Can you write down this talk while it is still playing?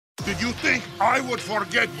Did you think I would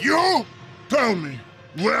forget you? Tell me,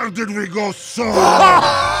 where did we go so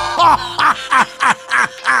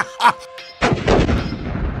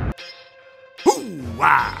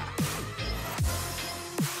Hoo-wah!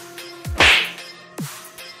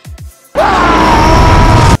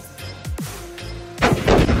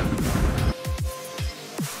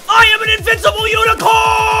 I am an invincible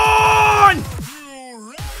unicorn!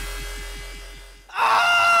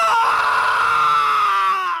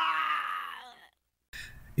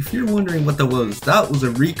 If you're wondering what that was a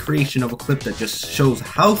recreation of a clip that just shows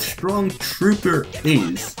how strong Trooper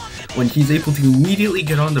is when he's able to immediately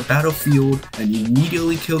get on the battlefield and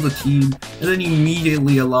immediately kill the team and then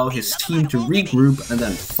immediately allow his team to regroup and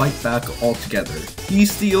then fight back all together.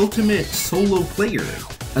 He's the ultimate solo player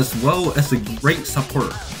as well as a great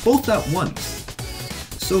support, both at once.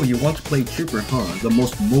 So you want to play Trooper, huh? The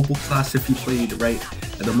most mobile class if you play it right,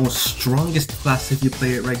 and the most strongest class if you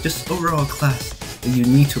play it right, just overall class. And you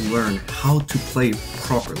need to learn how to play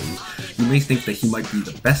properly. You may think that he might be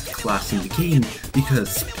the best class in the game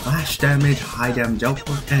because splash damage, high damage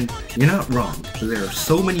output, and you're not wrong. There are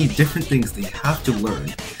so many different things that you have to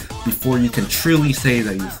learn before you can truly say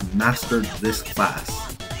that you've mastered this class.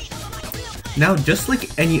 Now, just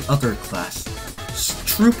like any other class,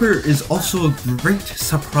 Trooper is also a great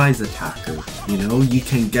surprise attacker. You know, you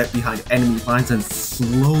can get behind enemy lines and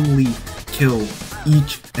slowly kill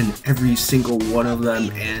each and every single one of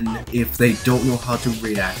them, and if they don't know how to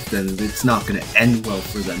react, then it's not going to end well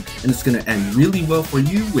for them, and it's going to end really well for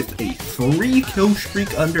you with a 3 kill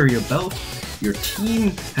streak under your belt. Your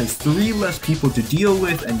team has 3 less people to deal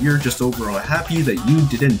with, and you're just overall happy that you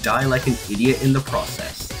didn't die like an idiot in the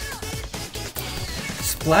process.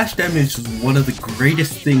 Splash damage is one of the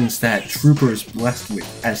greatest things that Trooper is blessed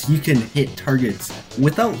with, as you can hit targets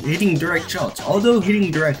without hitting direct shots. Although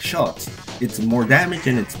hitting direct shots, it's more damage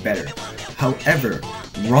and it's better. However,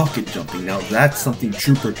 rocket jumping, now that's something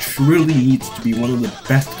Trooper truly needs to be one of the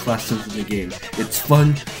best classes in the game. It's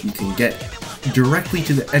fun, you can get directly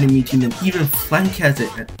to the enemy team and even flank as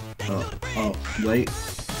it. Wait,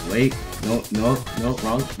 no,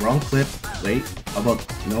 wrong clip. Wait, how about,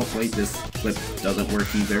 no, wait, this clip doesn't work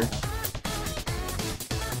either.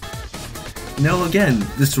 Now again,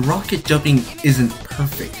 this rocket jumping isn't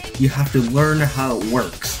perfect. You have to learn how it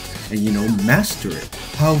works and, you know, master it.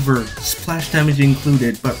 However, splash damage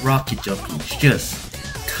included, but rocket jumping is just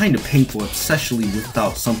kind of painful, especially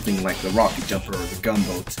without something like the rocket jumper or the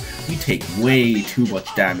gunboats. You take way too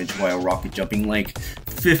much damage while rocket jumping, like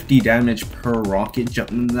 50 damage per rocket jump.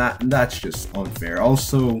 That's just unfair.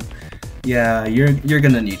 Also, yeah, you're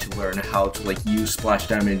gonna need to learn how to like use splash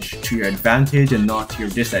damage to your advantage and not to your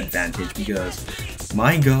disadvantage, because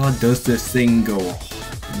my god, does this thing go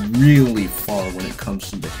really far when it comes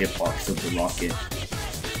to the hitbox of the rocket,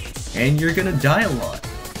 and you're gonna die a lot.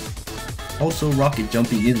 Also, rocket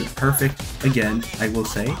jumping isn't perfect, again, I will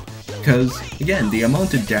say, because again, the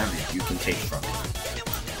amount of damage you can take from it.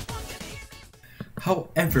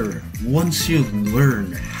 However, once you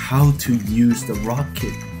learn how to use the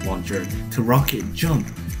rocket launcher to rocket jump,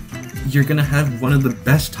 you're gonna have one of the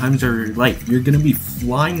best times of your life. You're gonna be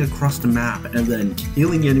flying across the map and then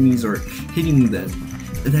killing enemies or hitting them,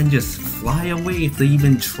 and then just fly away if they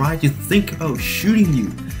even try to think about shooting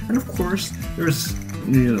you. And of course, there's,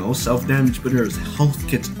 you know, self-damage, but there's health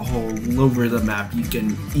kits all over the map. You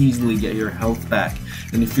can easily get your health back.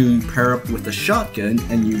 And if you pair up with a shotgun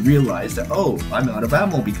and you realize that, oh, I'm out of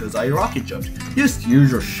ammo because I rocket jumped, just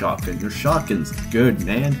use your shotgun. Your shotgun's good,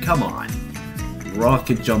 man, come on.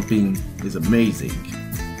 Rocket jumping is amazing.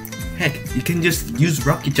 Heck, you can just use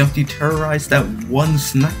rocket jump to terrorize that one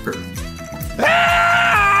sniper.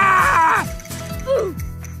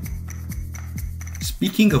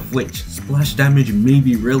 Speaking of which, splash damage may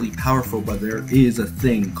be really powerful, but there is a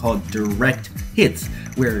thing called direct hits,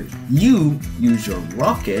 where you use your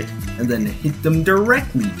rocket and then hit them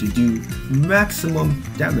directly to do maximum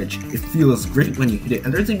damage. It feels great when you hit it,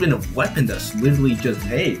 and there's even a weapon that's literally just,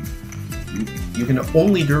 hey, you can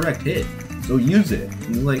only direct hit, so use it.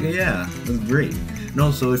 And you're like, yeah, that's great. And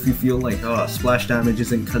also, if you feel like, oh, splash damage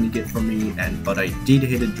isn't cutting it for me, but I did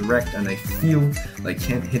hit it direct and I feel like I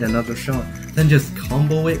can't hit another shot, then just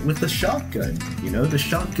combo it with the shotgun. You know, the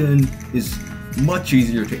shotgun is much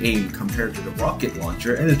easier to aim compared to the rocket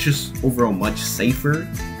launcher, and it's just overall much safer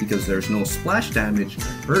because there's no splash damage to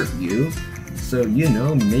hurt you. So, you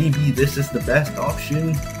know, maybe this is the best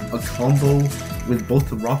option, a combo with both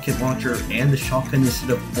the rocket launcher and the shotgun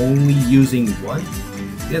instead of only using one.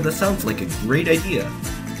 Yeah, that sounds like a great idea.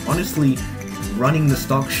 Honestly, running the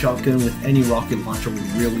stock shotgun with any rocket launcher would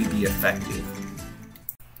really be effective.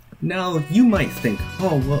 Now, you might think,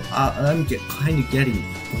 oh, well, I'm kind of getting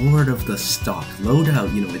bored of the stock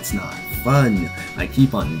loadout, you know, it's not fun. I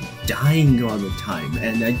keep on dying all the time,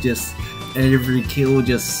 and every kill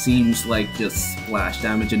just seems like just splash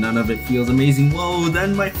damage and none of it feels amazing. Whoa,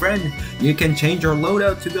 then my friend, you can change your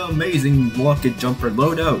loadout to the amazing rocket jumper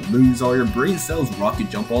loadout. Lose all your brain cells,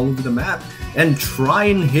 rocket jump all over the map, and try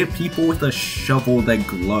and hit people with a shovel that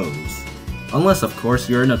glows. Unless, of course,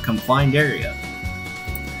 you're in a confined area.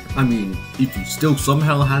 I mean, if you still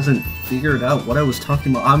somehow hasn't figured out what I was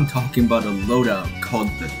talking about, I'm talking about a loadout called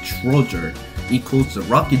the Troller. Equals the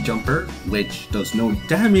rocket jumper, which does no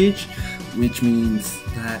damage, which means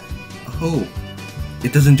that, oh,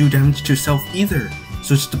 it doesn't do damage to itself either.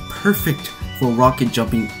 So it's the perfect for rocket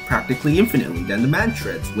jumping practically infinitely. Then the man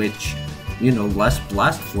shreds, which, you know, less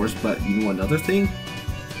blast force, but you know another thing?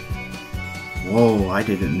 Whoa, I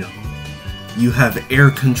didn't know. You have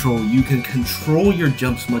air control, you can control your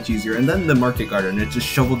jumps much easier. And then the market garden, it's a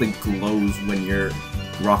shovel that glows when you're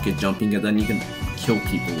rocket jumping, and then you can kill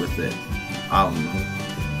people with it. I don't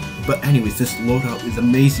know. But anyways, this loadout is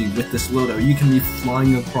amazing. With this loadout, you can be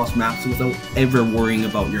flying across maps without ever worrying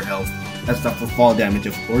about your health. Except for fall damage,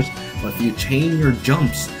 of course. But if you chain your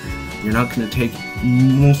jumps, you're not going to take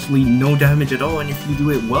mostly no damage at all. And if you do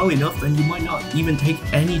it well enough, then you might not even take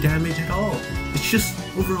any damage at all. It's just,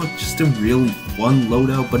 overall, just a really fun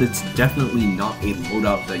loadout, but it's definitely not a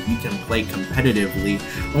loadout that you can play competitively,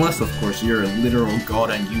 unless, of course, you're a literal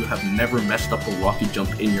god and you have never messed up a rocket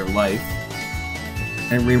jump in your life.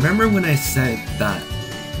 And remember when I said that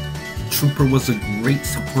Trooper was a great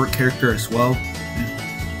support character as well?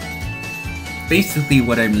 Basically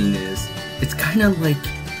what I mean is, it's kind of like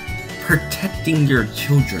protecting your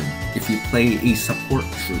children if you play a support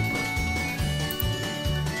Trooper.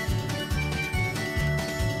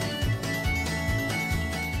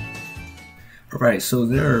 Alright, so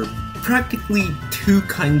there are practically two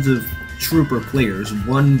kinds of Trooper players,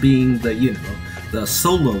 one being the, you know, the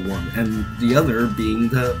solo one, and the other being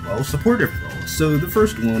the, well, supportive role. So the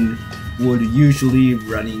first one would usually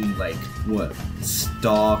running like, what,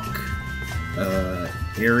 stock,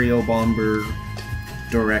 aerial bomber,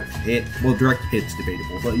 direct hit. Well, direct hit's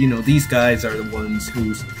debatable, but you know, these guys are the ones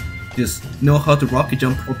who just know how to rocket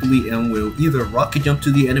jump properly and will either rocket jump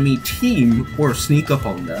to the enemy team or sneak up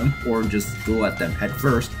on them or just go at them head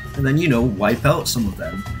first and then, you know, wipe out some of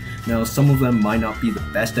them. Now, some of them might not be the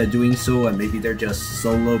best at doing so, and maybe they're just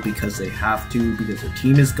solo because they have to, because their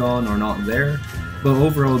team is gone or not there. But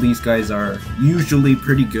overall, these guys are usually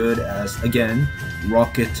pretty good as, again,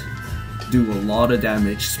 rocket, do a lot of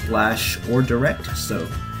damage, splash, or direct, so.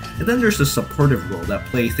 And then there's the supportive role that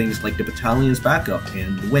play things like the battalion's backup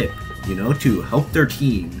and whip, you know, to help their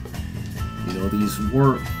team. You know, these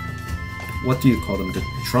what do you call them, the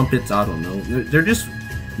trumpets, I don't know. They're just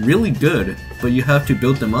really good, but you have to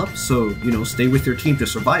build them up, so, you know, stay with your team to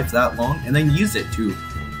survive that long, and then use it to,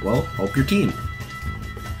 well, help your team.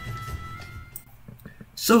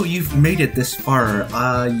 So you've made it this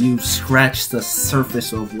far, you've scratched the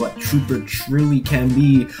surface of what Trooper truly can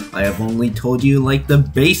be. I have only told you like the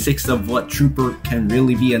basics of what Trooper can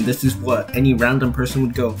really be, and this is what any random person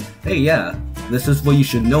would go, hey yeah, this is what you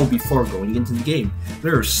should know before going into the game.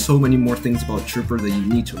 There are so many more things about Trooper that you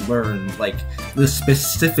need to learn, like the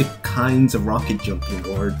specific kinds of rocket jumping,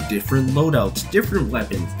 or different loadouts, different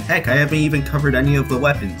weapons. Heck, I haven't even covered any of the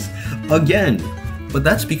weapons. Again! But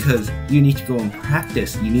that's because you need to go and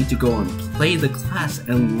practice, you need to go and play the class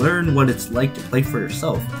and learn what it's like to play for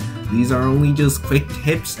yourself. These are only just quick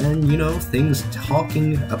tips and, you know, things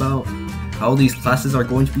talking about how these classes are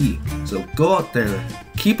going to be. So go out there,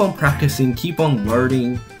 keep on practicing, keep on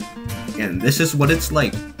learning, and this is what it's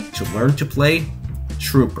like to learn to play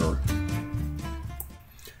Trooper.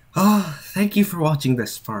 Thank you for watching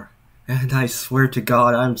this far. And I swear to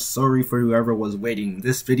God, I'm sorry for whoever was waiting.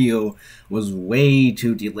 This video was way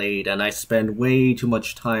too delayed, and I spent way too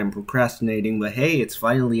much time procrastinating, but hey, it's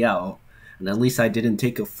finally out. And at least I didn't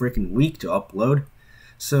take a freaking week to upload.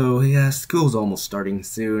 So yeah, school's almost starting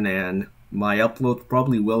soon, and my upload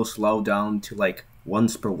probably will slow down to like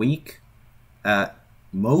once per week at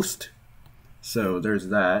most. So there's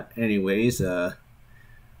that. Anyways,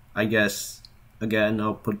 I guess, again,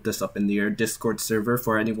 I'll put this up in the Discord server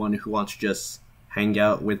for anyone who wants to just hang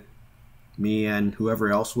out with me and whoever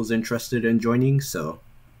else was interested in joining, so,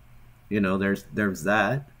 you know, there's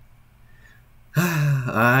that.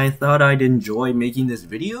 I thought I'd enjoy making this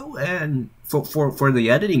video, and for the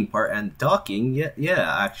editing part and talking,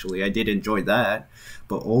 yeah, actually, I did enjoy that,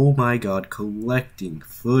 but oh my god, collecting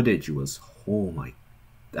footage was, oh my,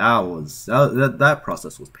 that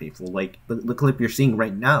process was painful. Like, the clip you're seeing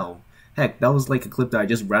right now, Heck, that was like a clip that I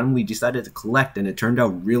just randomly decided to collect, and it turned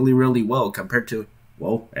out really, really well compared to,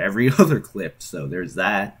 well, every other clip, so there's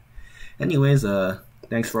that. Anyways,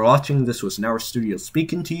 thanks for watching. This was Now Studio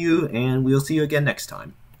speaking to you, and we'll see you again next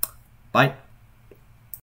time. Bye.